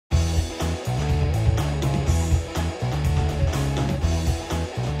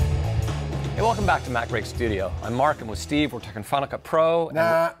Welcome back to MacBreak Studio. I'm Mark, and with Steve, we're talking Final Cut Pro.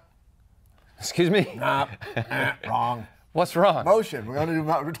 Nah. Excuse me? Nah. Wrong. What's wrong? Motion.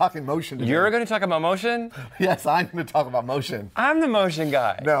 We're talking motion today. You're going to talk about motion? Yes, I'm going to talk about motion. I'm the motion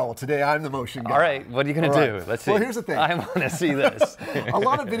guy. No, today I'm the motion guy. All right, what are you going to do? Let's see. Well, here's the thing. I want to see this. A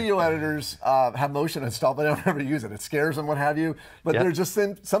lot of video editors have motion installed, but they don't ever use it. It scares them, what have you. But there's just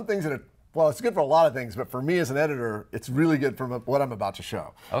some things that are, well, it's good for a lot of things, but for me as an editor, it's really good for what I'm about to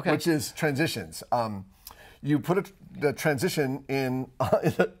show, which is transitions. You put the transition in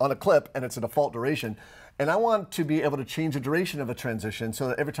on a clip, and it's a default duration. And I want to be able to change the duration of a transition so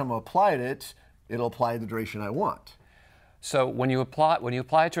that every time I apply it, it'll apply the duration I want. So when you apply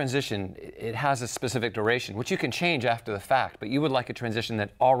a transition, it has a specific duration, which you can change after the fact, but you would like a transition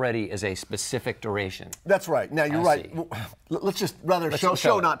that already is a specific duration. That's right. Now, you're right. Let's just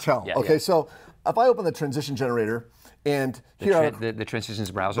show not tell. Yeah, okay, so if I open the transition generator, and here the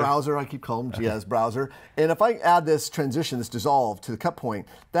transitions browser. Browser, I keep calling them GS browser. And if I add this transition, this dissolve to the cut point,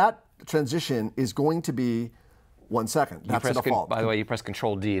 that transition is going to be 1 second. That's the default. By the way, you press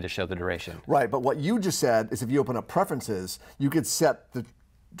Control D to show the duration. Right, but what you just said is if you open up preferences, you could set the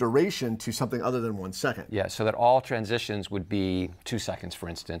duration to something other than 1 second. Yeah, so that all transitions would be 2 seconds, for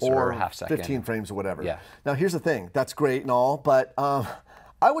instance, or half second. 15 frames or whatever. Yeah. Now here's the thing. That's great and all, but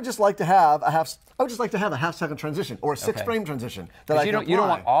I would just like to have a half second transition or a 6 frame transition that I can apply. You don't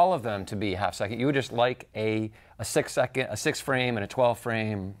want all of them to be half second. You would just like a 6 frame and a 12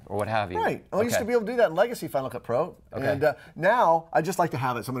 frame or what have you. Right. I used to be able to do that in Legacy Final Cut Pro. Okay. And now I just like to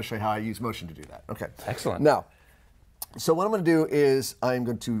have it. So I'm going to show you how I use motion to do that. Okay. Excellent. Now, so what I'm going to do is I'm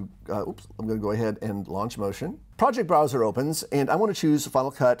going to go ahead and launch motion. Project browser opens, and I want to choose Final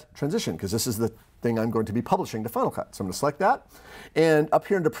Cut Transition because this is the thing I'm going to be publishing to Final Cut. So I'm going to select that. And up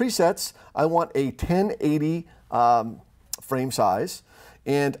here into presets, I want a 1080 frame size.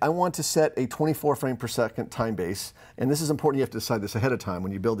 And I want to set a 24 frame per second time base. And this is important. You have to decide this ahead of time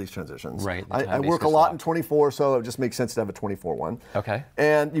when you build these transitions. Right. I work a lot in 24, so it just makes sense to have a 24 one. Okay.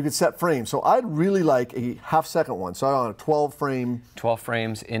 And you can set frames. So I'd really like a half second one. So I want a 12 frame. 12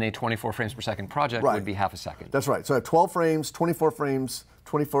 frames in a 24 frames per second project would be half a second. That's right. So I have 12 frames, 24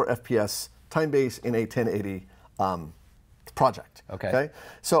 FPS, time base in a 1080 project. Okay.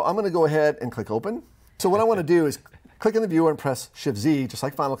 So I'm going to go ahead and click open. So what I want to do is click in the viewer and press Shift-Z, just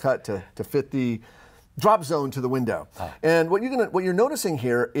like Final Cut, to fit the drop zone to the window. And what you're noticing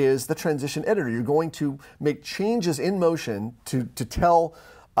here is the transition editor. You're going to make changes in motion to tell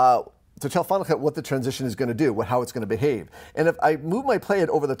Final Cut what the transition is going to do, how it's going to behave. And if I move my playhead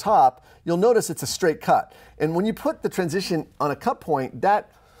over the top, you'll notice it's a straight cut. And when you put the transition on a cut point,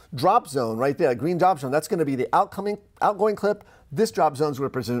 that drop zone right there, that green drop zone, that's going to be the outgoing clip. This drop zone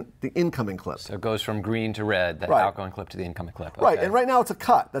represents the incoming clip. So it goes from green to red, that outgoing clip to the incoming clip. Okay. Right, and right now it's a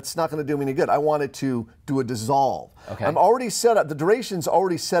cut. That's not going to do me any good. I wanted to do a dissolve. Okay. I'm already set up, the duration's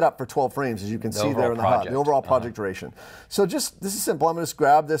already set up for 12 frames, as you can see there in the HUD, the overall project duration. So this is simple. I'm going to just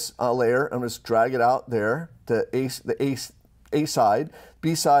grab this layer, I'm going to just drag it out there, the A side.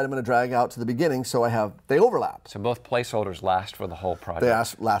 B side, I'm going to drag out to the beginning so they overlap. So both placeholders last for the whole project.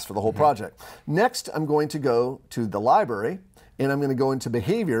 They last for the whole project. Next, I'm going to go to the library, and I'm going to go into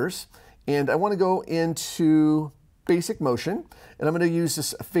behaviors, and I want to go into basic motion, and I'm going to use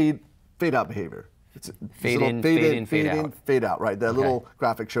this fade out behavior. It's fade in, fade out, right? That little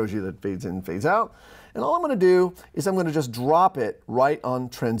graphic shows you that fades in, fades out. And all I'm going to do is I'm going to just drop it right on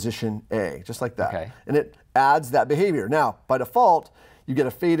transition A, just like that. Okay. And it adds that behavior. Now, by default, you get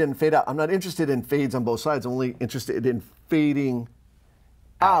a fade in, fade out. I'm not interested in fades on both sides. I'm only interested in fading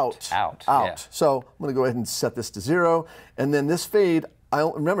out. Yeah. So I'm going to go ahead and set this to 0. And then this fade,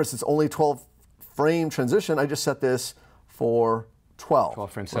 remember, since it's only 12 frame transition, I just set this for 12.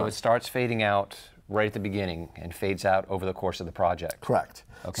 12 frames. So it starts fading out right at the beginning and fades out over the course of the project. Correct.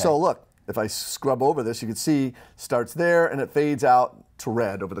 Okay. So look, if I scrub over this, you can see starts there and it fades out to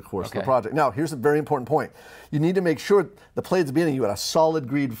red over the course of the project. Now, here's a very important point. You need to make sure the play at the beginning, you got a solid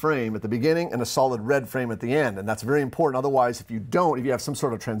green frame at the beginning and a solid red frame at the end, and that's very important. Otherwise, if you have some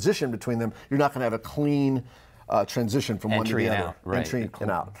sort of transition between them, you're not going to have a clean transition from one to the other. Entry and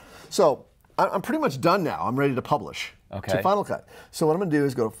out. So I'm pretty much done now. I'm ready to publish to Final Cut. So what I'm going to do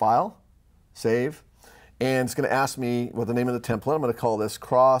is go to File, Save, and it's going to ask me what the name of the template. I'm going to call this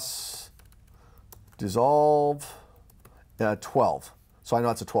Cross Dissolve 12. So I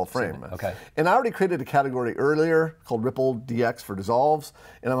know it's a 12 frame. Okay. And I already created a category earlier called Ripple DX for dissolves,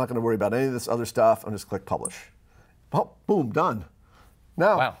 and I'm not going to worry about any of this other stuff. I'm just click Publish. Oh, boom, done.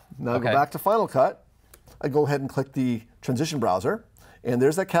 Now, go back to Final Cut. I go ahead and click the transition browser, and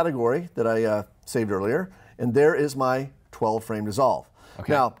there's that category that I saved earlier, and there is my 12 frame dissolve.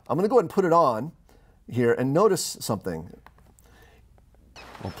 Okay. Now, I'm going to go ahead and put it on here and notice something.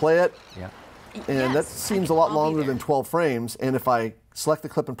 We'll play it. Yeah. And that seems a lot longer than 12 frames. And if I select the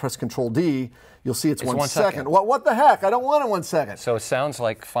clip and press Control D, you'll see it's 1 second. What the heck? I don't want it 1 second. So it sounds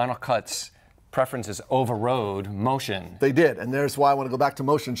like Final Cut's preferences overrode motion. They did, and there's why I want to go back to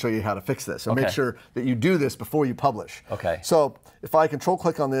motion and show you how to fix this. And make sure that you do this before you publish. Okay. So if I Control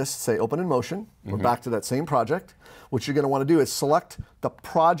click on this, say Open in Motion, we're back to that same project. What you're going to want to do is select the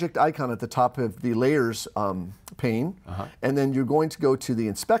project icon at the top of the Layers pane, and then you're going to go to the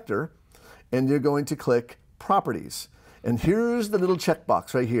Inspector, and you're going to click Properties. And here's the little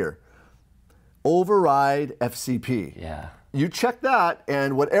checkbox right here. Override FCP. Yeah. You check that,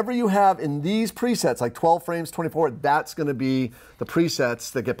 and whatever you have in these presets, like 12 frames, 24, that's going to be the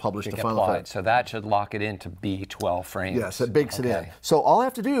presets that get published to Final Cut. So that should lock it in to be 12 frames. Yes, it bakes it in. So all I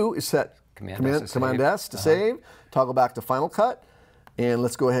have to do is set Command S to save, toggle back to Final Cut, and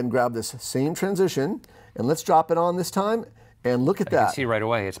let's go ahead and grab this same transition, and let's drop it on this time, and look at that. You can see right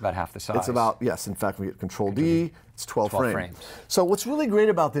away it's about half the size. It's about, yes, in fact, we hit Control D, it's 12 frames. So what's really great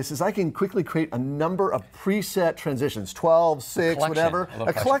about this is I can quickly create a number of preset transitions, 12, 6, whatever,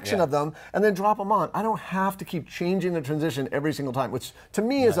 a collection of them, and then drop them on. I don't have to keep changing the transition every single time, which to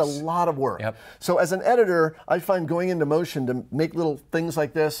me is a lot of work. So as an editor, I find going into Motion to make little things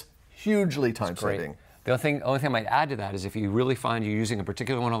like this hugely time-saving. The only thing I might add to that is if you really find you're using a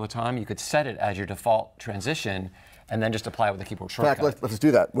particular one all the time, you could set it as your default transition and then just apply it with the keyboard shortcut. In fact, let's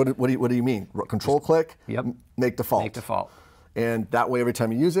do that. What do you mean? Control click, make default. Make default. And that way, every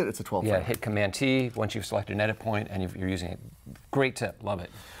time you use it, it's a 12 frame. Yeah, hit Command T once you've selected an edit point and you're using it. Great tip, love it.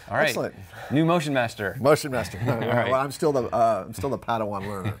 All right, excellent. New Motion Master. Motion Master. Well, I'm still the Padawan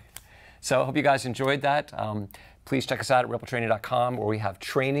learner. So I hope you guys enjoyed that. Please check us out at rippletraining.com, where we have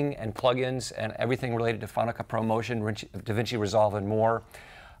training and plugins and everything related to Final Cut Pro Motion, DaVinci Resolve, and more.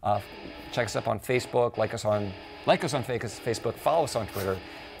 Check us up on Facebook, like us on Facebook, follow us on Twitter.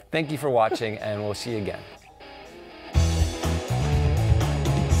 Thank you for watching, and we'll see you again.